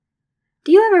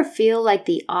Do you ever feel like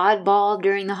the oddball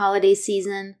during the holiday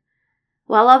season?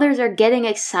 While others are getting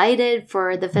excited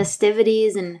for the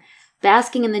festivities and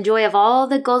basking in the joy of all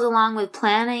that goes along with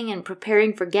planning and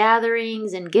preparing for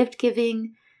gatherings and gift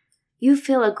giving, you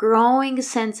feel a growing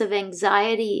sense of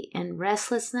anxiety and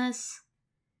restlessness.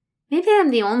 Maybe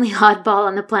I'm the only oddball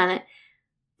on the planet,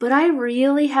 but I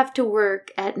really have to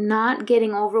work at not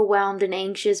getting overwhelmed and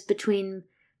anxious between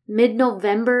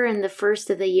mid-November and the first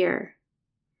of the year.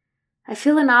 I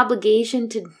feel an obligation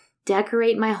to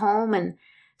decorate my home and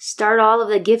start all of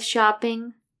the gift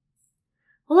shopping.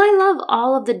 While I love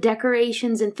all of the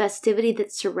decorations and festivity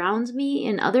that surrounds me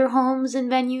in other homes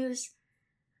and venues,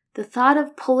 the thought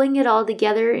of pulling it all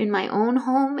together in my own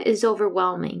home is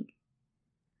overwhelming.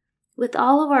 With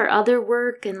all of our other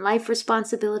work and life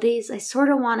responsibilities, I sort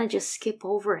of want to just skip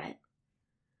over it.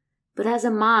 But as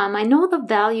a mom, I know the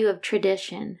value of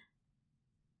tradition.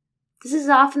 This is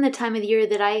often the time of the year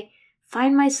that I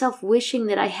find myself wishing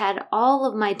that I had all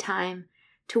of my time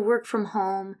to work from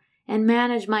home and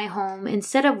manage my home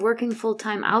instead of working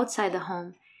full-time outside the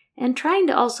home and trying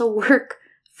to also work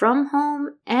from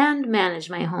home and manage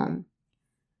my home.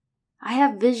 I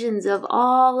have visions of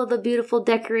all of the beautiful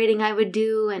decorating I would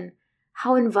do and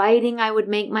how inviting I would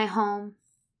make my home.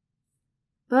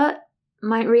 But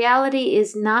my reality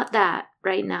is not that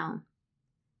right now.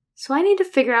 So I need to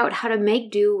figure out how to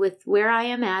make do with where I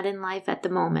am at in life at the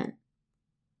moment.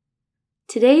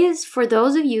 Today is for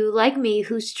those of you like me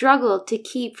who struggle to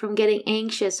keep from getting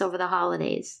anxious over the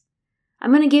holidays.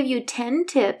 I'm going to give you 10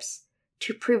 tips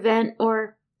to prevent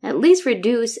or at least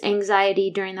reduce anxiety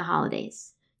during the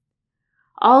holidays.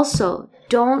 Also,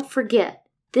 don't forget,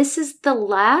 this is the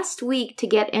last week to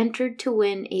get entered to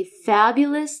win a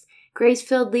fabulous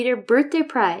Grace-Filled Leader birthday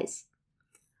prize.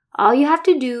 All you have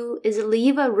to do is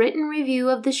leave a written review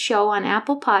of the show on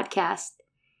Apple Podcast,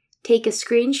 take a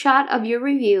screenshot of your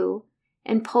review,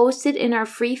 and post it in our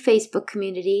free Facebook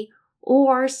community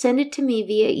or send it to me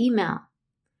via email.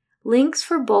 Links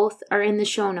for both are in the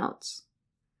show notes.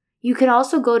 You can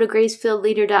also go to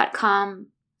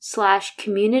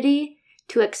gracefilledleader.com/community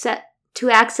to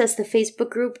access the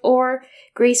Facebook group or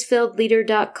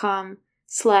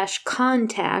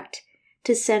gracefilledleader.com/contact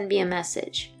to send me a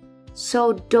message.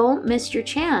 So don't miss your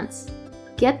chance.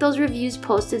 Get those reviews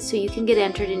posted so you can get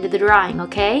entered into the drawing,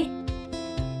 okay?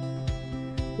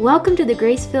 Welcome to the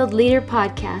Grace-Filled Leader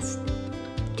podcast.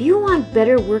 Do you want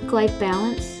better work-life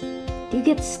balance? Do you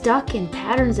get stuck in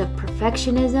patterns of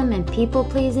perfectionism and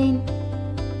people-pleasing?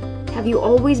 Have you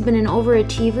always been an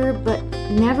overachiever but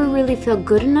never really feel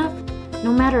good enough,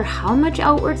 no matter how much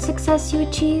outward success you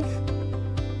achieve?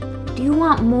 Do you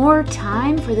want more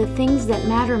time for the things that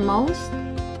matter most?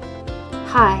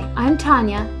 Hi, I'm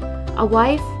Tanya, a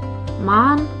wife,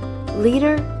 mom,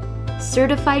 leader,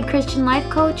 certified Christian life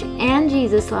coach, and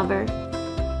Jesus lover.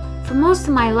 For most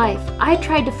of my life, I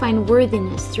tried to find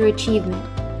worthiness through achievement,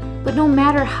 but no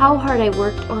matter how hard I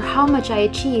worked or how much I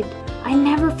achieved, I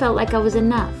never felt like I was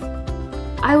enough.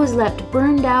 I was left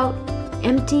burned out,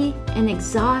 empty, and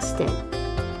exhausted.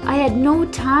 I had no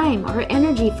time or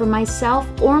energy for myself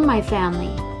or my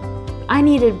family. I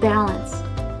needed balance.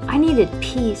 I needed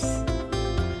peace.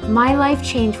 My life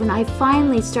changed when I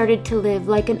finally started to live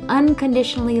like an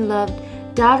unconditionally loved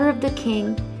daughter of the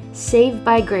King, saved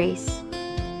by grace.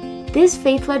 This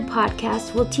faith-led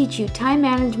podcast will teach you time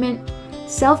management,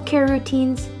 self-care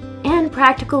routines, and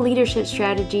practical leadership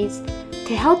strategies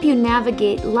to help you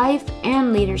navigate life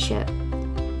and leadership.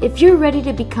 If you're ready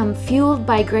to become fueled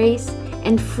by grace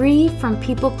and free from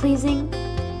people-pleasing,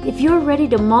 if you're ready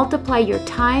to multiply your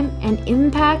time and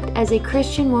impact as a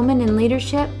Christian woman in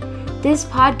leadership, this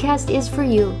podcast is for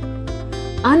you.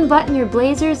 Unbutton your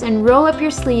blazers and roll up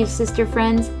your sleeves, sister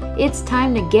friends. It's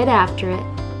time to get after it.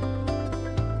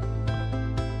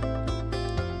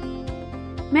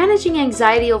 Managing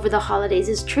anxiety over the holidays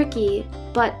is tricky,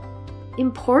 but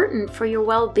important for your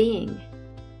well-being.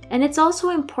 And it's also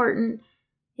important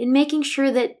in making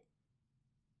sure that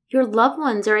your loved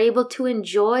ones are able to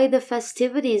enjoy the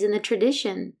festivities and the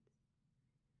tradition.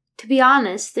 To be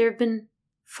honest, there have been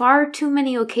far too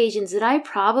many occasions that I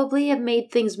probably have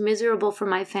made things miserable for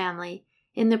my family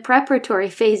in the preparatory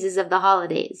phases of the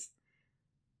holidays.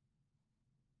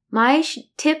 My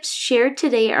tips shared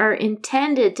today are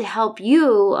intended to help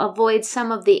you avoid some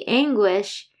of the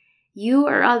anguish you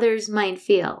or others might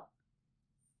feel.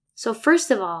 So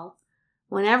first of all,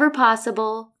 whenever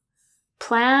possible,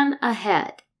 plan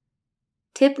ahead.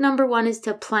 Tip number 1 is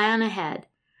to plan ahead.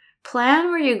 Plan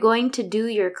where you're going to do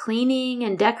your cleaning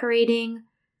and decorating.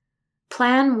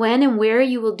 Plan when and where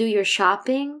you will do your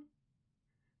shopping.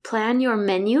 Plan your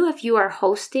menu if you are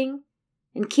hosting.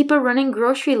 and keep a running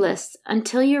grocery list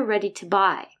until you're ready to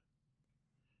buy.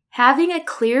 Having a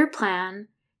clear plan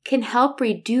can help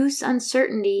reduce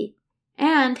uncertainty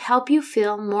and help you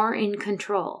feel more in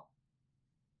control.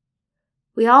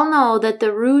 We all know that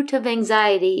the root of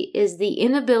anxiety is the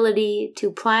inability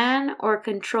to plan or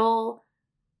control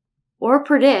or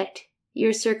predict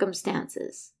your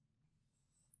circumstances.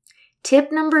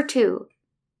 Tip number 2,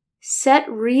 set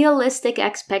realistic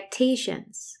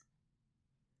expectations.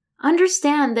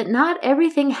 Understand that not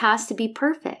everything has to be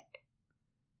perfect.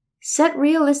 Set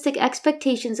realistic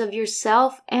expectations of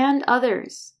yourself and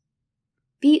others.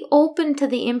 Be open to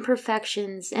the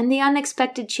imperfections and the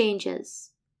unexpected changes.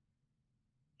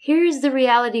 Here's the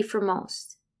reality for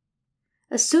most.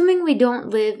 Assuming we don't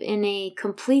live in a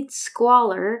complete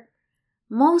squalor,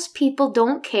 most people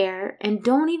don't care and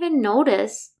don't even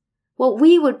notice what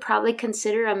we would probably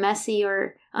consider a messy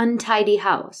or untidy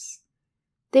house.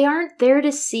 They aren't there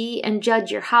to see and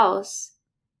judge your house.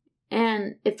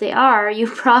 And if they are, you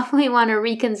probably want to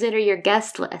reconsider your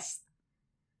guest list.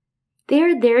 They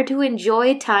are there to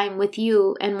enjoy time with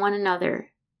you and one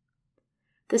another.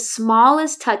 The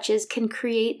smallest touches can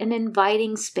create an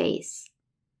inviting space.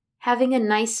 Having a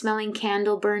nice smelling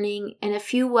candle burning and a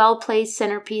few well-placed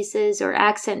centerpieces or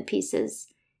accent pieces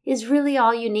is really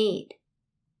all you need.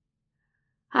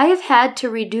 I have had to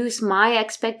reduce my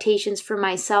expectations for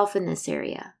myself in this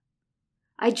area.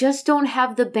 I just don't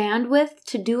have the bandwidth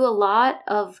to do a lot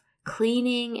of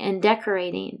cleaning and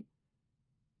decorating.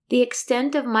 The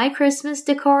extent of my Christmas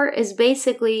decor is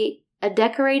basically a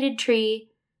decorated tree,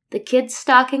 the kids'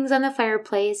 stockings on the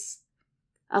fireplace,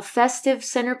 a festive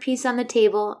centerpiece on the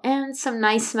table, and some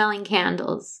nice smelling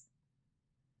candles.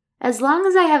 As long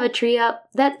as I have a tree up,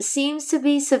 that seems to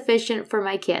be sufficient for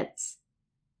my kids.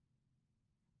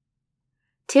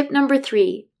 Tip number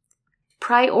 3,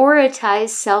 prioritize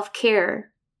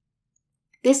self-care.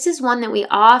 This is one that we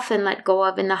often let go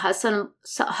of in the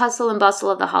hustle and bustle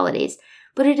of the holidays,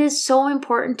 but it is so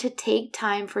important to take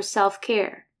time for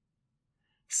self-care.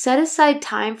 Set aside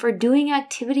time for doing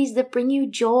activities that bring you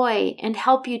joy and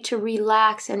help you to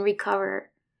relax and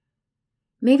recover.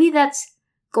 Maybe that's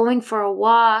going for a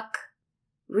walk,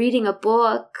 reading a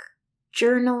book,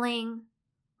 journaling,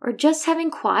 or just having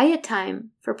quiet time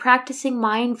for practicing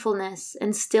mindfulness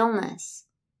and stillness.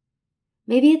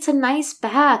 Maybe it's a nice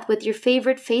bath with your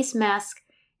favorite face mask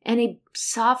and a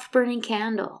soft burning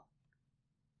candle.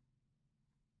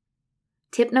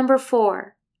 Tip number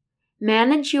 4,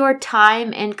 manage your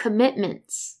time and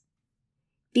commitments.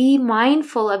 Be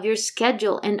mindful of your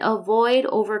schedule and avoid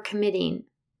overcommitting.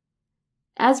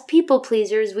 As people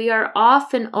pleasers, we are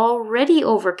often already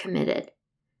overcommitted.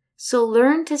 So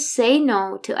learn to say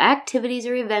no to activities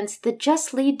or events that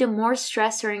just lead to more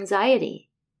stress or anxiety.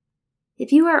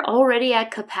 If you are already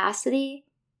at capacity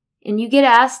and you get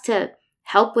asked to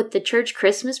help with the church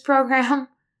Christmas program,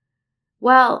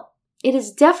 well, it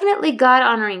is definitely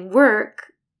God-honoring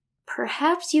work.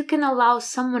 Perhaps you can allow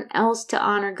someone else to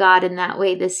honor God in that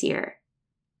way this year.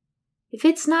 If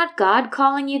it's not God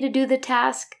calling you to do the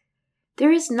task,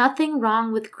 there is nothing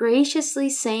wrong with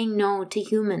graciously saying no to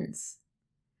humans.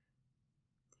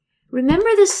 Remember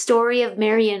the story of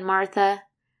Mary and Martha?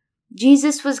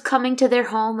 Jesus was coming to their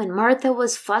home and Martha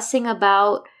was fussing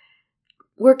about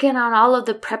working on all of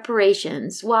the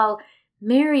preparations while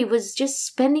Mary was just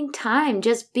spending time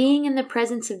just being in the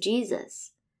presence of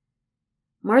Jesus.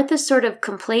 Martha sort of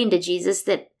complained to Jesus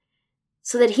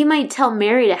so that he might tell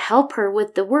Mary to help her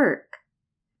with the work.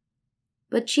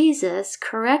 But Jesus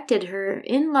corrected her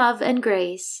in love and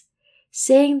grace,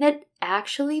 saying that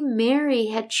actually Mary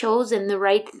had chosen the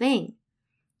right thing.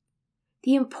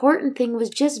 The important thing was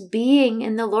just being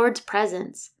in the Lord's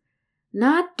presence,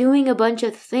 not doing a bunch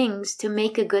of things to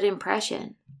make a good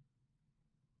impression.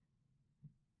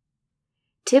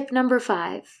 Tip number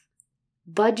 5,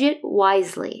 budget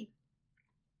wisely.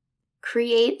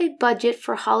 Create a budget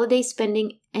for holiday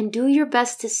spending and do your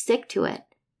best to stick to it.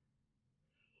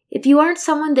 If you aren't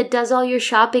someone that does all your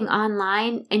shopping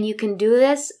online and you can do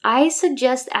this, I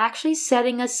suggest actually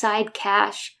setting aside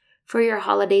cash for your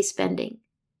holiday spending.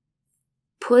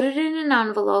 Put it in an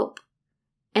envelope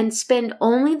and spend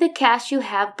only the cash you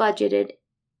have budgeted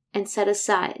and set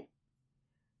aside.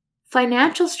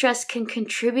 Financial stress can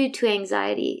contribute to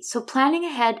anxiety, so planning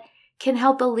ahead can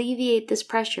help alleviate this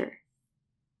pressure.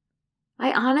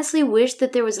 I honestly wish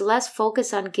that there was less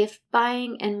focus on gift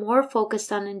buying and more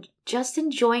focused on just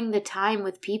enjoying the time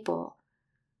with people.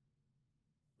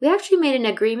 We actually made an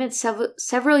agreement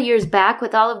several years back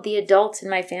with all of the adults in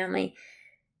my family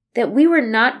that we were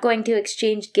not going to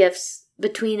exchange gifts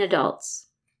between adults.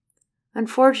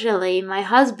 Unfortunately, my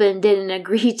husband didn't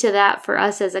agree to that for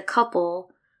us as a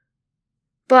couple,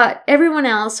 but everyone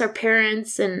else, our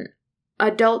parents and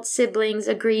adult siblings,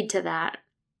 agreed to that.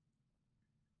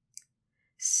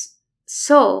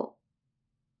 So,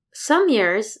 some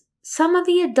years, some of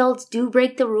the adults do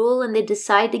break the rule and they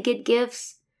decide to get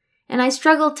gifts, and I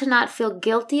struggle to not feel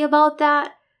guilty about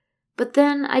that, but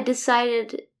then I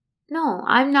decided, no,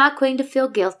 I'm not going to feel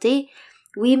guilty.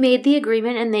 We made the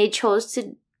agreement and they chose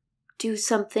to do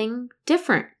something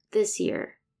different this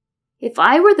year. If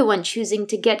I were the one choosing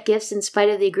to get gifts in spite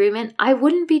of the agreement, I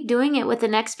wouldn't be doing it with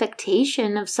an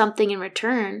expectation of something in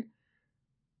return.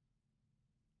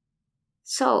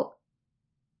 So,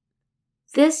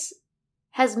 this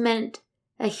has meant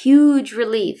a huge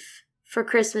relief for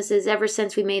Christmases ever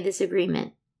since we made this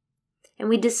agreement. And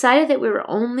we decided that we were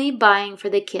only buying for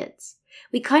the kids.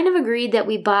 We kind of agreed that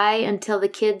we buy until the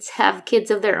kids have kids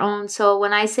of their own. So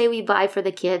when I say we buy for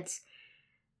the kids,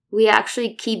 we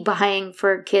actually keep buying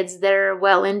for kids that are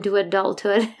well into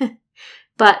adulthood.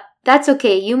 But that's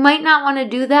okay. You might not want to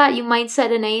do that. You might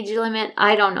set an age limit.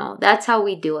 I don't know. That's how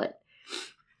we do it.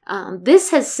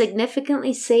 This has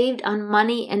significantly saved on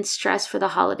money and stress for the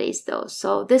holidays, though.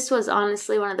 So this was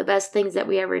honestly one of the best things that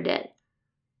we ever did.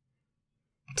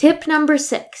 Tip number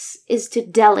 6 is to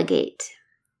delegate.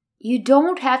 You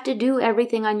don't have to do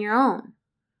everything on your own.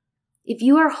 If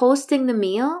you are hosting the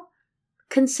meal,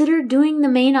 consider doing the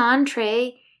main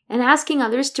entree and asking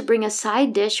others to bring a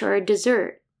side dish or a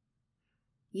dessert.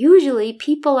 Usually,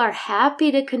 people are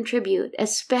happy to contribute,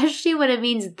 especially when it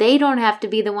means they don't have to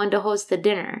be the one to host the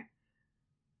dinner.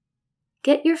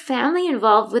 Get your family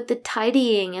involved with the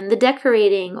tidying and the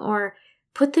decorating, or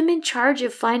put them in charge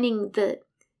of finding the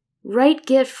right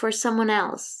gift for someone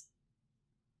else.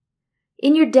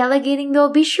 In your delegating,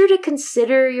 though, be sure to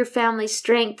consider your family's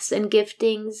strengths and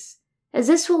giftings, as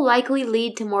this will likely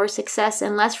lead to more success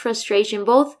and less frustration,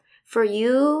 both for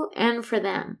you and for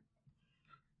them.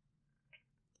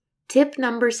 Tip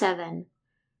number 7,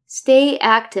 stay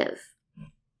active.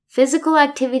 Physical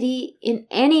activity in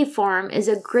any form is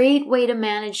a great way to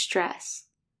manage stress.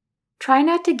 Try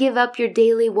not to give up your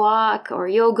daily walk or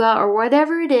yoga or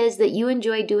whatever it is that you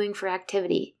enjoy doing for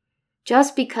activity,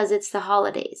 just because it's the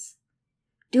holidays.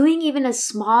 Doing even a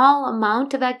small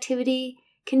amount of activity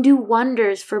can do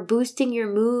wonders for boosting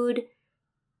your mood,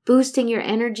 boosting your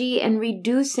energy, and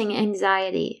reducing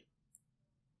anxiety.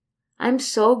 I'm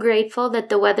so grateful that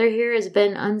the weather here has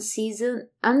been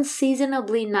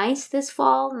unseasonably nice this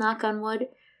fall, knock on wood,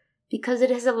 because it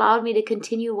has allowed me to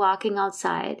continue walking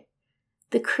outside.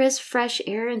 The crisp, fresh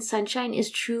air and sunshine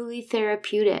is truly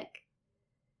therapeutic.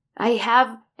 I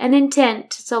have an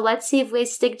intent, so let's see if we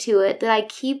stick to it, that I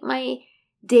keep my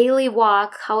daily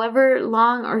walk, however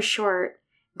long or short,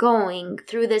 going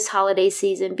through this holiday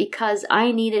season because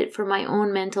I need it for my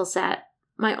own mental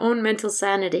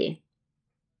sanity.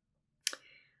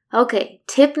 Okay,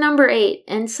 tip number 8,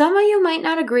 and some of you might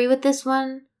not agree with this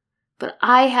one, but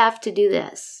I have to do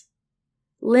this.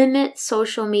 Limit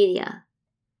social media.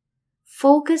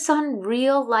 Focus on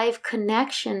real-life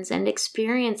connections and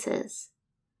experiences.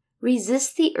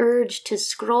 Resist the urge to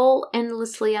scroll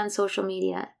endlessly on social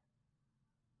media.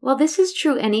 While this is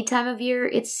true any time of year,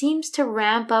 it seems to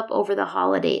ramp up over the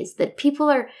holidays, that people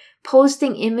are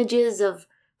posting images of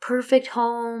perfect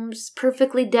homes,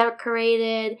 perfectly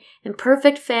decorated, and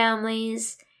perfect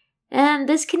families, and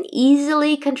this can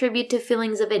easily contribute to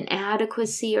feelings of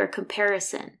inadequacy or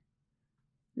comparison.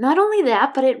 Not only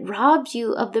that, but it robs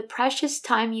you of the precious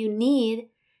time you need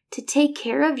to take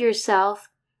care of yourself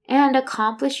and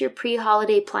accomplish your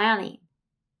pre-holiday planning.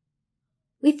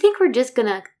 We think we're just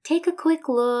gonna take a quick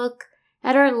look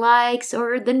at our likes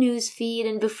or the news feed,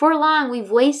 and before long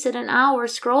we've wasted an hour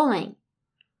scrolling.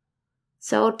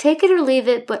 So take it or leave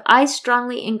it, but I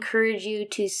strongly encourage you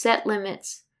to set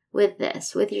limits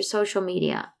with your social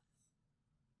media.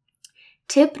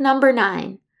 Tip number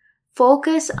 9,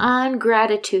 focus on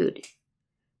gratitude.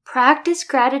 Practice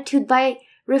gratitude by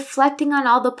reflecting on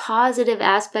all the positive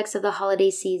aspects of the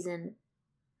holiday season.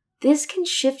 This can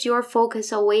shift your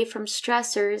focus away from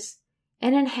stressors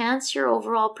and enhance your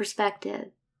overall perspective.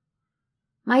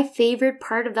 My favorite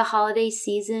part of the holiday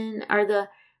season are the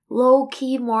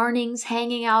low-key mornings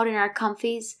hanging out in our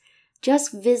comfies,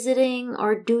 just visiting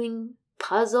or doing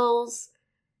puzzles.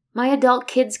 My adult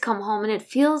kids come home and it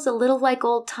feels a little like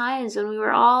old times when we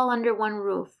were all under one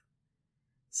roof.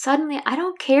 Suddenly, I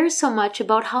don't care so much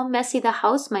about how messy the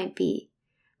house might be.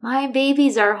 My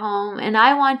babies are home and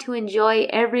I want to enjoy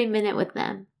every minute with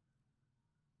them.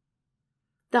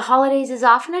 The holidays is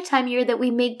often a time of year that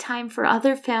we make time for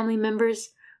other family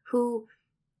members who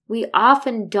we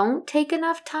often don't take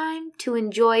enough time to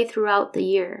enjoy throughout the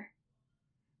year.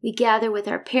 We gather with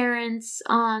our parents,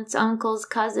 aunts, uncles,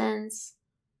 cousins.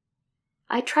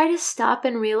 I try to stop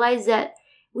and realize that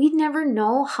we never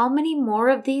know how many more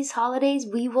of these holidays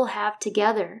we will have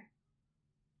together.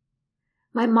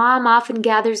 My mom often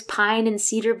gathers pine and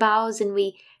cedar boughs, and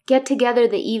we get together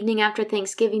the evening after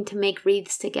Thanksgiving to make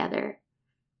wreaths together.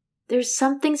 There's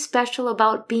something special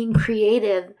about being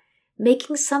creative,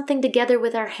 making something together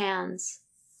with our hands.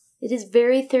 It is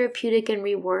very therapeutic and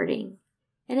rewarding,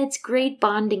 and it's great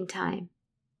bonding time.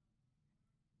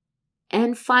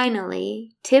 And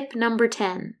finally, tip number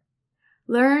 10.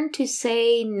 Learn to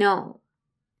say no.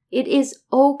 It is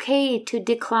okay to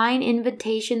decline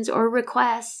invitations or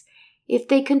requests if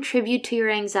they contribute to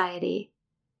your anxiety.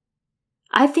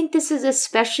 I think this is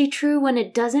especially true when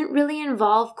it doesn't really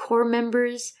involve core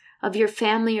members of your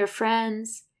family or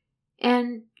friends,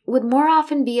 and would more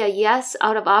often be a yes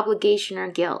out of obligation or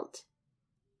guilt.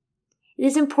 It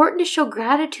is important to show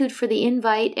gratitude for the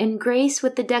invite and grace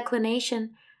with the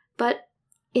declination, but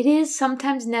it is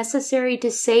sometimes necessary to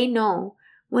say no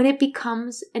when it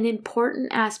becomes an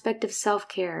important aspect of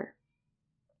self-care.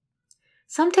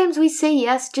 Sometimes we say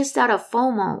yes just out of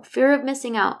FOMO, fear of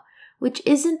missing out, which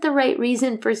isn't the right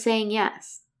reason for saying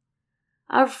yes.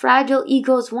 Our fragile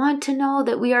egos want to know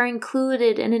that we are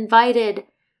included and invited,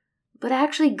 but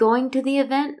actually going to the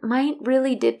event might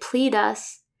really deplete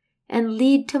us and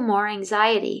lead to more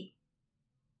anxiety.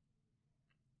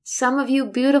 Some of you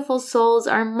beautiful souls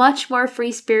are much more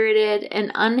free-spirited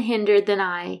and unhindered than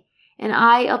I, and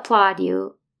I applaud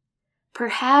you.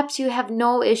 Perhaps you have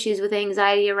no issues with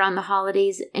anxiety around the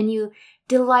holidays, and you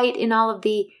delight in all of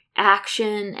the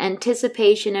action,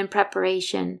 anticipation, and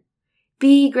preparation.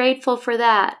 Be grateful for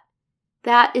that.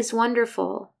 That is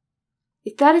wonderful.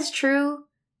 If that is true,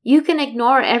 you can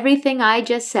ignore everything I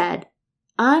just said,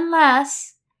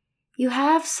 unless you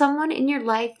have someone in your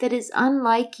life that is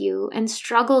unlike you and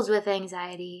struggles with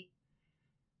anxiety.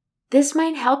 This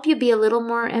might help you be a little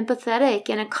more empathetic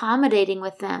and accommodating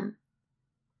with them.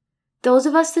 Those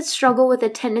of us that struggle with a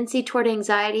tendency toward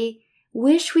anxiety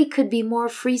wish we could be more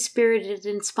free-spirited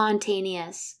and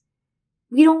spontaneous.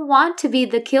 We don't want to be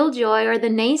the killjoy or the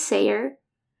naysayer.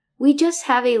 We just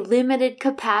have a limited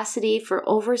capacity for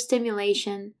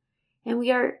overstimulation, and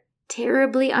we are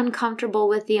terribly uncomfortable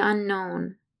with the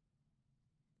unknown.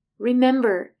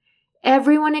 Remember,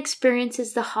 everyone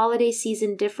experiences the holiday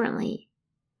season differently.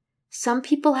 Some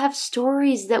people have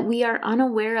stories that we are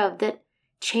unaware of that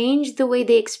change the way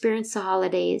they experience the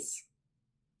holidays.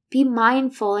 Be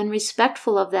mindful and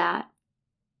respectful of that.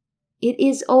 It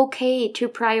is okay to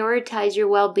prioritize your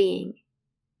well-being.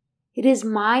 It is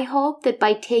my hope that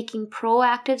by taking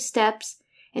proactive steps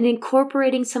and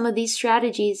incorporating some of these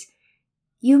strategies,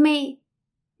 you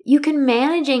can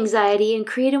manage anxiety and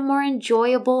create a more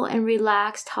enjoyable and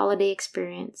relaxed holiday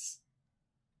experience.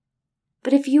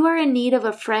 But if you are in need of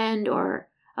a friend or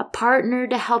a partner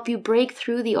to help you break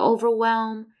through the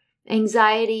overwhelm,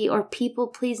 anxiety, or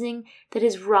people-pleasing that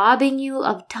is robbing you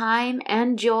of time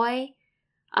and joy,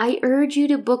 I urge you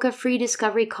to book a free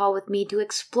discovery call with me to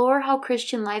explore how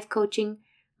Christian life coaching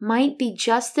might be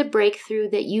just the breakthrough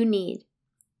that you need.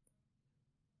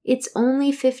 It's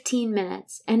only 15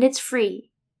 minutes, and it's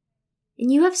free.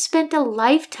 And you have spent a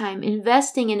lifetime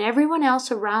investing in everyone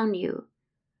else around you.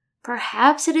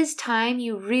 Perhaps it is time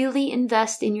you really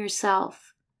invest in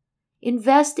yourself.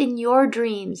 Invest in your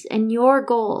dreams and your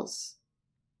goals.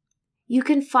 You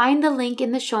can find the link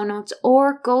in the show notes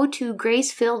or go to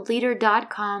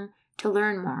gracefilledleader.com to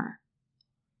learn more.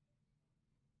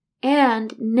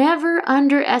 And never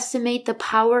underestimate the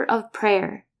power of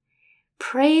prayer.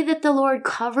 Pray that the Lord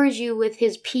covers you with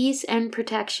His peace and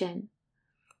protection.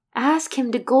 Ask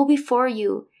Him to go before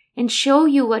you and show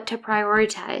you what to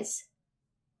prioritize.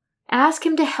 Ask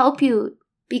Him to help you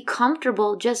be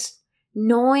comfortable just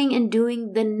knowing and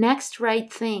doing the next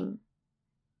right thing.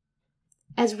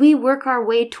 As we work our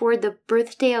way toward the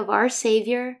birthday of our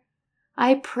Savior,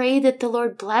 I pray that the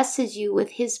Lord blesses you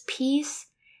with His peace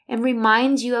and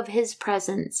reminds you of His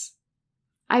presence.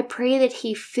 I pray that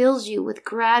He fills you with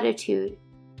gratitude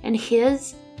and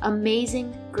His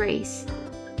amazing grace.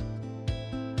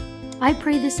 I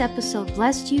pray this episode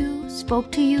blessed you,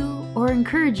 spoke to you, or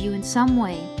encouraged you in some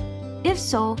way. If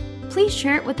so, please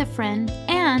share it with a friend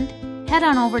and head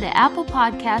on over to Apple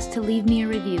Podcasts to leave me a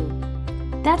review.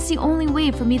 That's the only way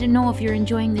for me to know if you're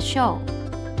enjoying the show.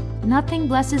 Nothing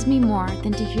blesses me more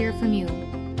than to hear from you.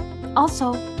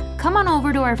 Also, come on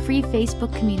over to our free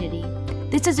Facebook community.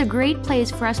 This is a great place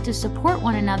for us to support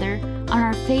one another on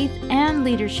our faith and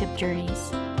leadership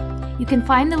journeys. You can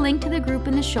find the link to the group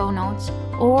in the show notes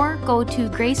or go to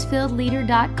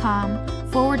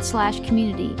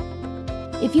gracefilledleader.com/community.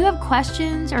 If you have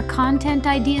questions or content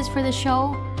ideas for the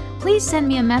show, please send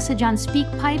me a message on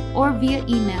SpeakPipe or via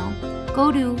email.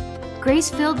 Go to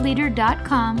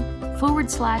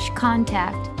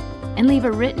gracefilledleader.com/contact and leave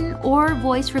a written or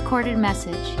voice recorded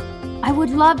message. I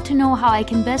would love to know how I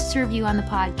can best serve you on the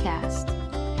podcast.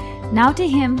 Now to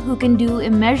Him who can do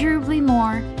immeasurably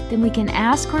more than we can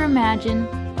ask or imagine,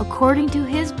 according to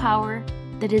His power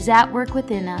that is at work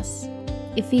within us.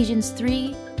 Ephesians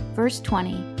 3, verse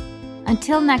 20.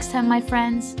 Until next time, my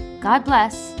friends, God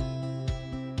bless.